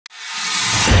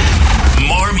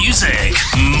More music,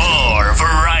 more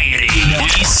variety. We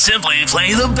simply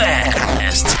play the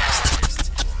best.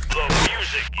 The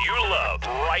music you love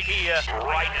right here,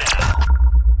 right now.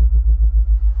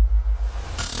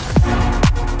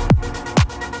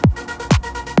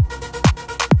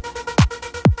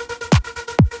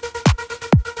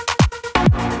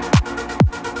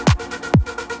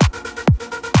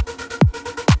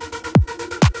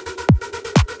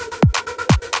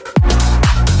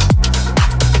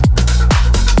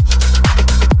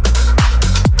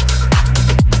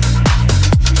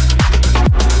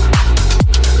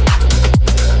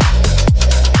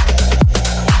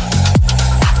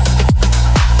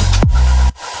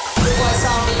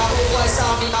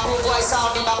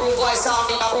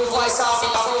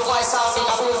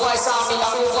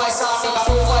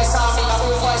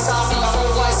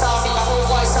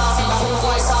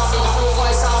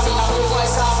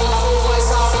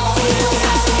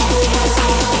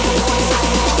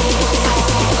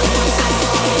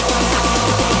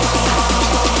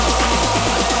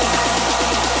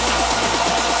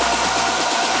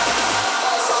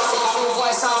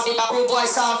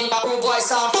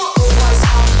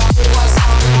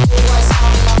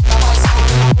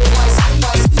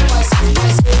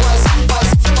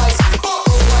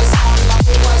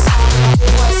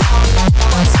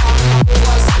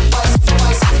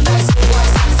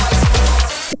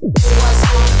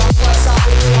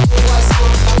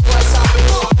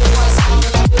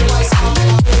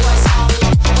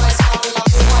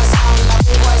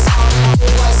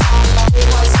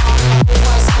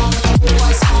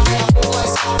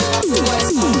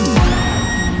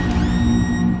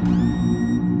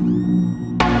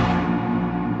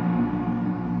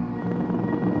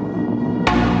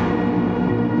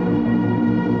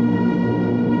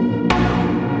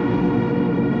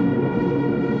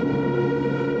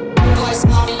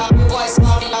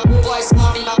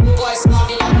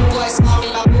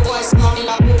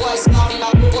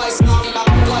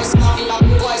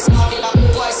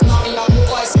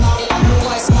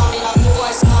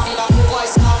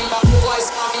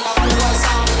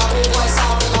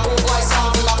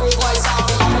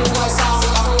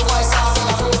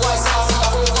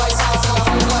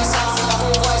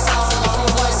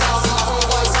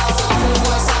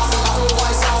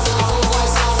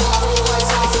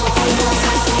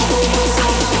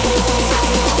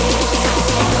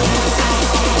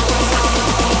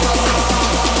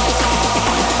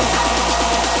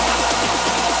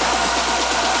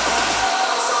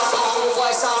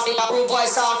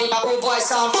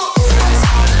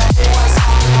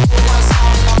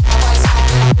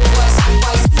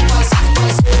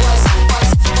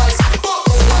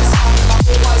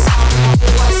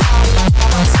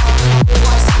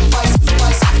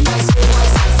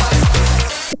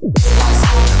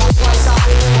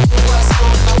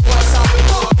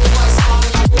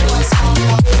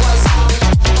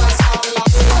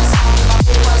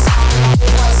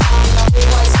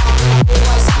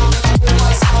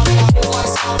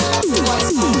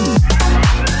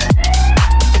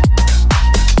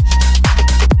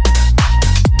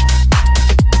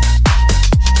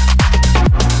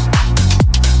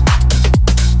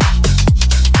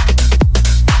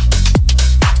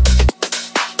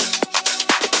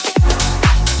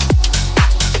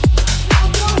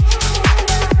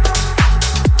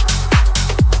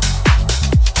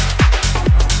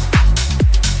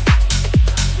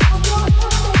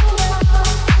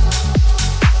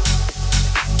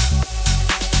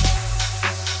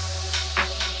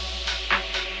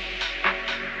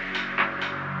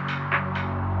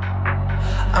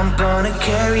 I'm gonna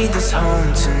carry this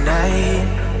home tonight,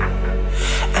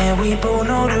 and we both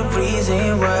know the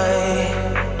reason why.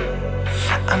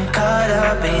 I'm caught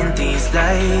up in these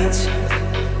lights,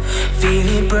 feel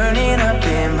it burning up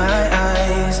in my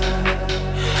eyes.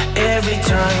 Every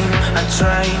time I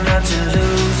try not to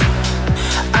lose,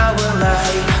 I will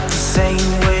lie the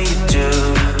same way you do.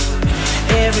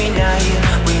 Every night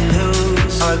we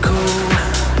lose our cool.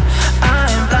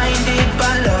 I'm blinded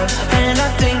by love, and I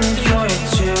think you're it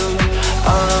too.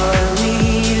 Are we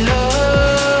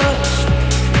lost?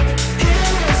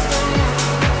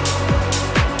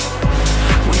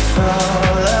 We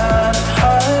fall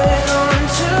apart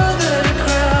onto the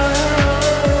ground.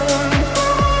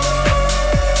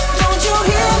 Don't you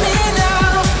hear me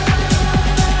now?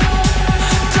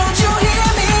 Don't you hear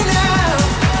me now?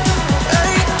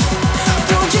 Hey,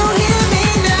 don't you hear me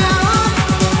now?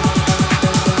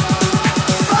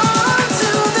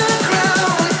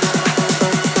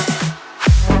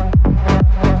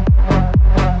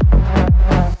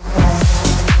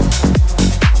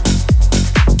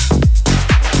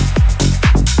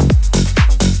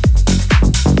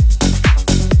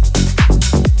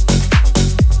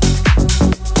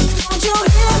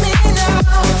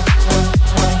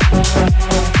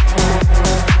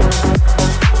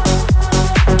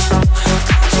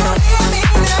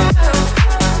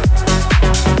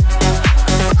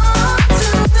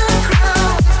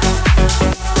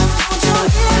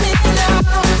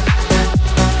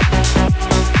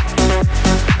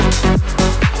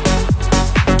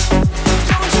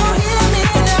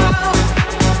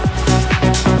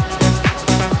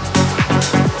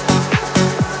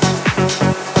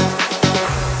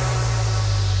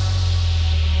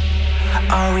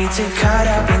 get caught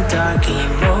up in dark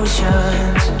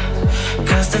emotions,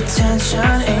 'cause the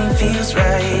tension ain't feels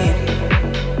right.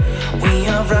 We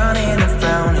are running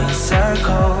around in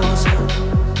circles.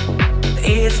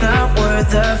 It's not worth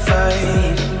the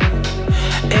fight.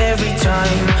 Every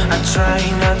time I try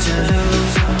not to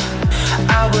lose,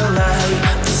 I will lie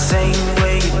the same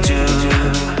way you do.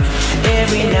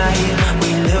 Every night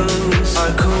we lose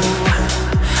our cool.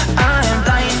 I am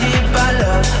blinded by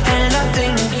love, and I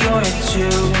think you're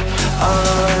too.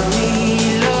 Are we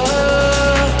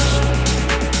lost?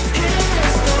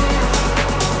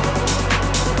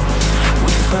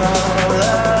 We fall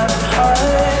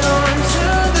apart onto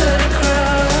the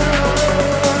ground.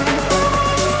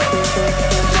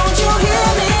 Don't you hear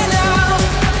me now?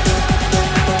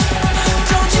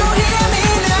 Don't you hear me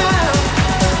now?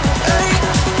 Hey,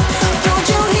 don't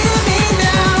you hear me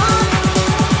now?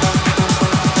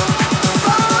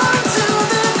 Fall to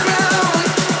the ground.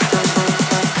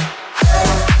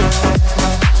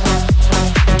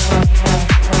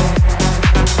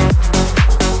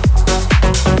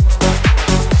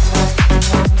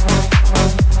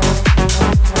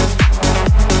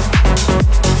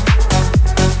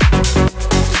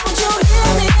 Don't you hear me now? Don't you hear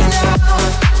me now?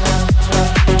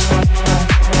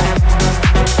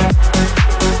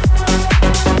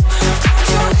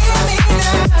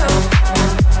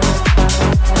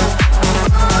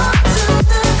 Fall to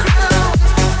the ground.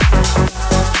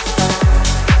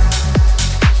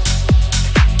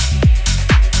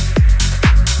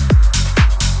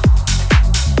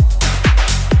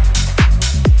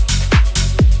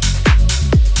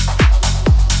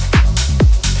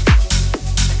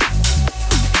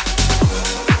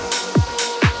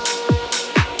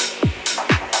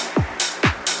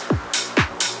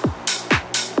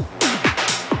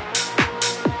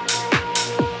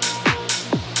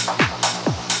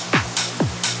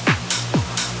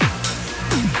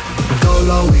 Go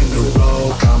low in the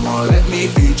road, come on, let me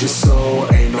feed your soul.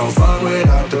 Ain't no fun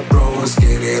without the bros.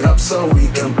 Get it up so we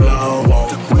can blow.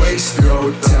 Won't waste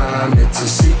your time. It's a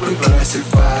secret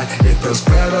classified. It feels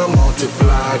better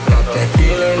multiplied. Got that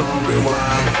feeling on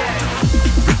rewind.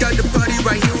 We got the party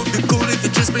right here, would be cool if you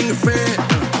just bring a friend.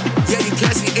 Yeah, you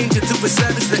classy angel, too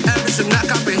savage, the average will not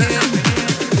comprehend.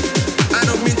 I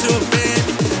don't mean to offend,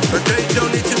 but girl, you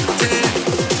don't need to pretend.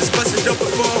 Just bust it open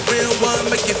for a real one,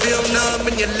 make you feel numb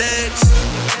in your legs.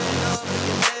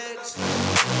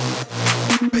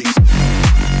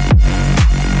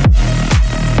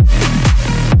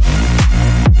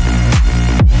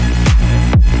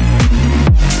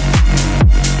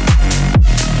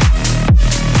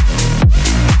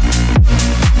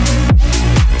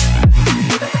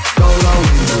 Go low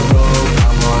in the road,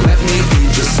 come on, let me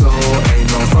feed your soul. Ain't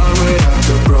no fun without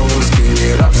the bros. Get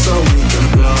it up so we can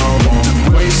blow. Won't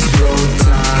waste your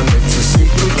time. It's a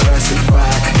secret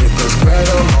classified. It feels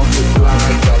better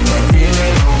multiplied. Got that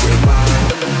feeling on rewind.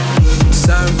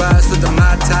 Sunrise with the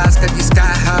my ties, got you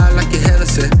sky high like your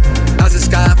Hellison. As the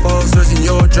sky falls, losing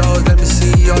your jaws, let me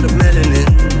see all the melanin.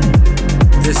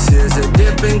 This is a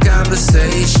different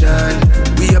conversation.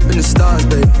 We up in the stars,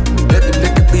 babe. Let the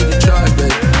liquor be the charge,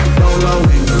 babe. Go low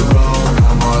in the road,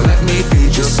 come on, let me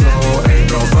feed your soul. Ain't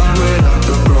no fun without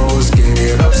the bros. Get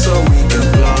it up so we can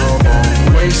blow.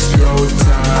 Won't waste your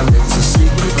time. It's a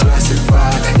secret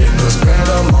classified. It feels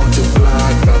better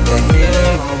multiplied. Got that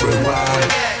feeling on rewind.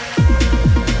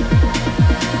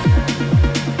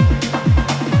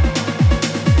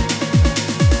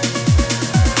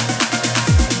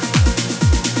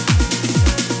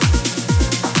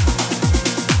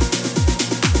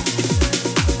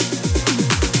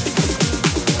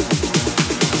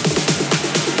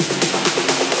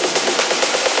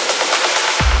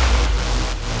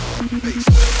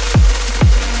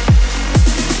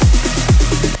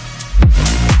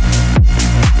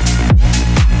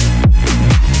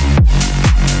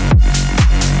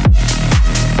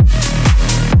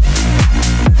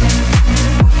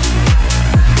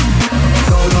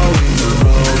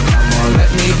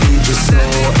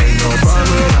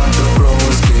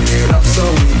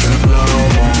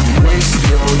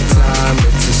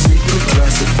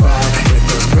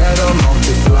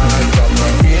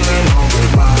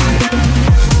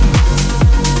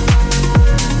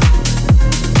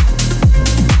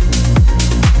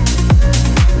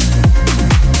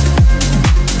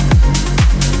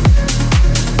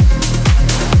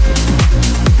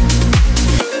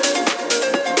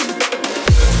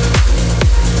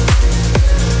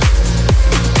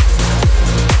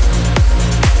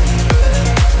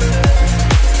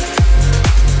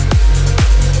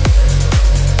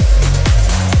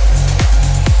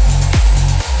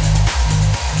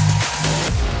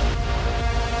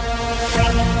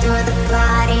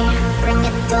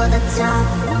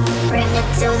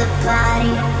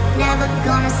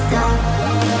 gonna stop.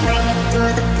 Bring it to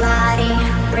the party,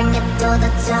 bring it to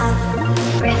the top.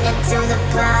 Bring it to the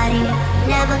party,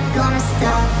 never gonna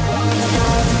stop.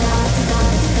 Stop, stop,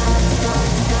 stop, stop, stop,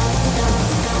 stop, stop.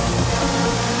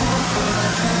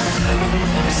 Never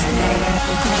gonna stop.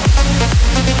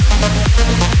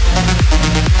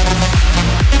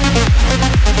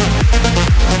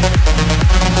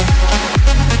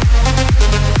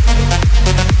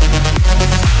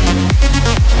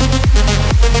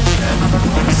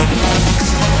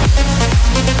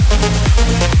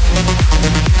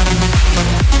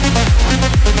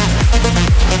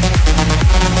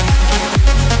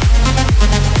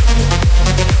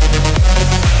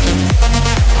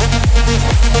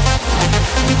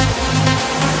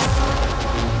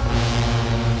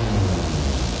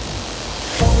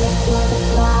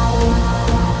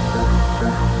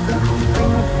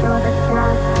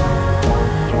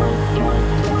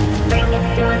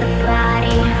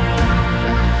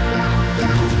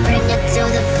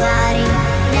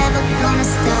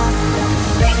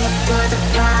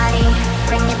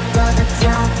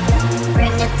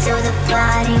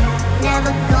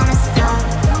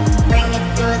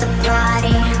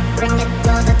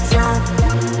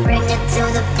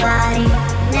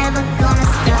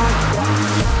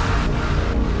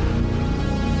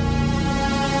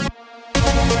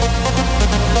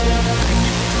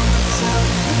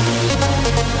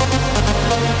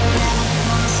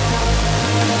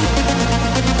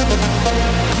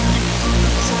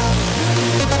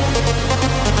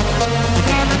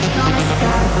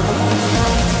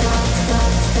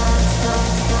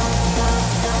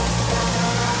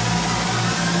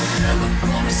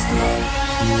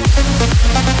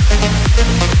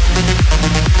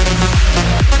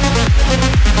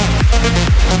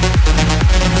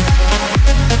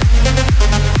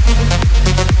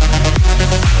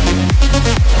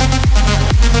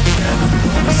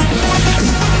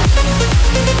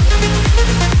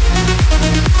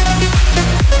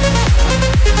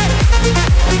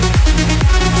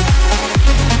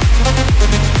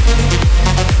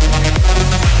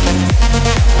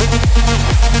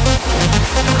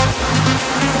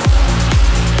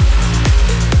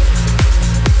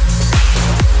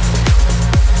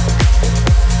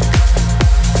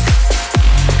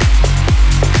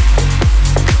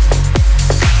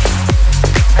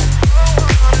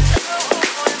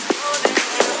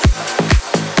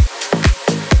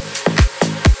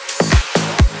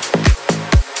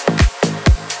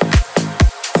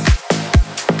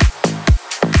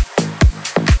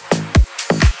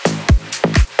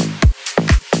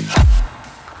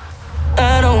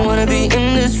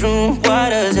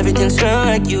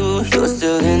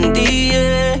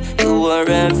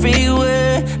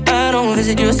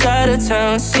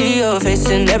 See your face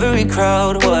in every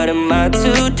crowd. What am I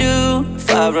to do if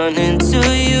I run into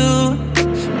you?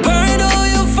 Burn all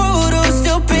your photos,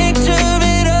 still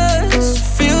picturing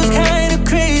us. Feels kinda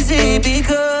crazy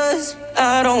because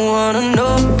I don't wanna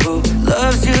know who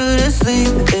loves you to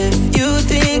sleep. If you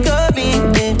think of me,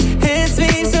 it hits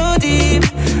me so deep.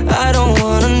 I don't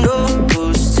wanna know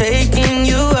who's taking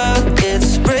you out.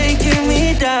 It's breaking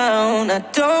me down. I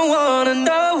don't wanna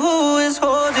know who is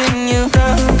holding you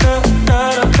down.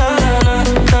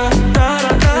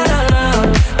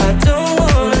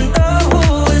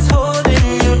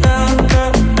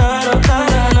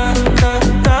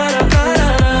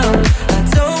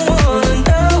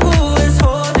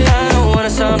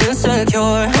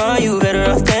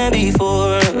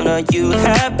 You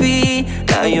happy,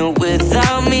 now you're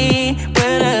without me.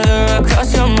 Whenever I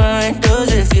cross your mind,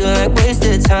 does it feel like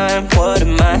wasted time? What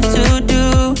am I to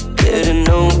do, getting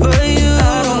over you?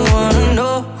 I don't wanna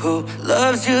know who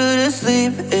loves you to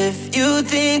sleep. If you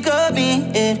think of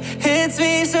me, it hits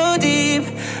me so deep.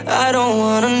 I don't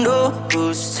wanna know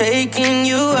who's taking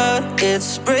you out.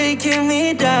 It's breaking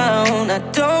me down. I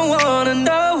don't wanna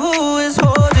know who is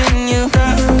holding you down.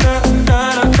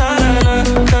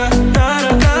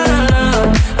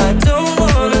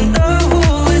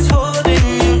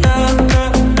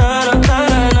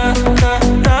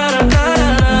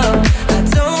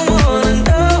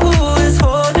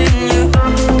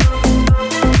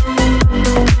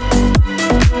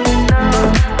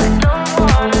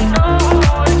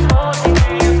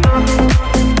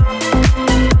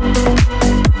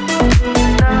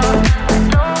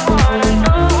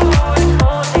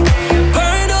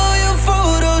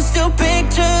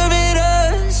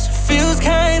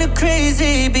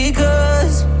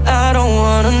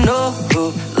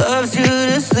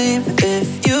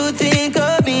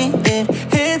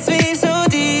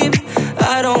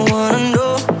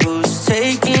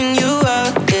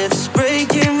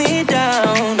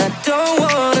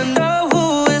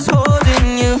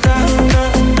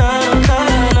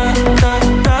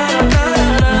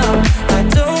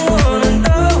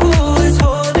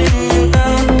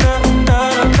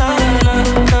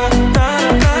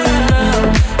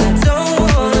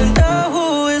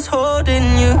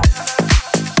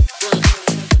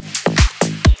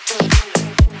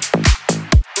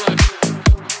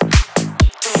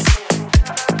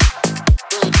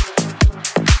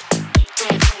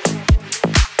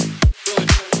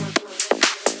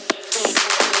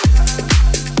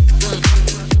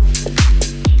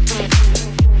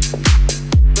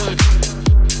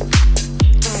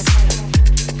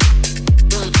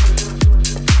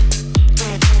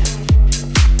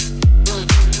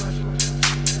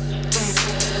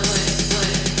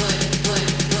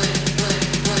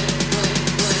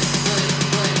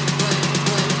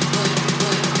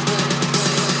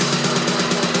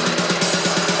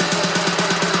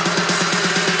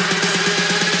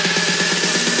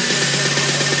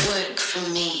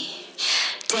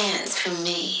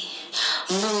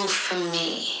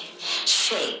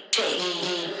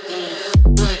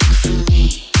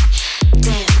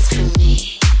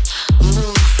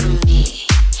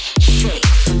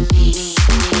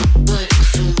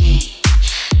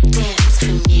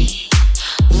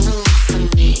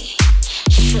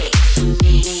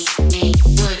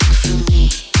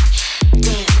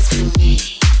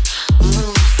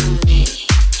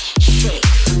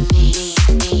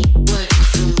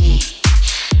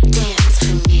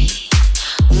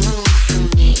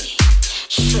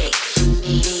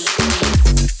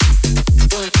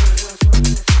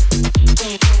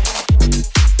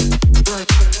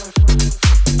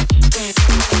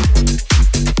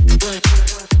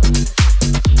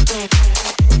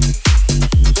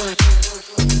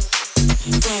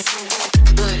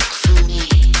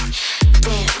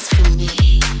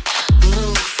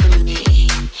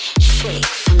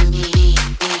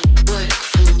 me.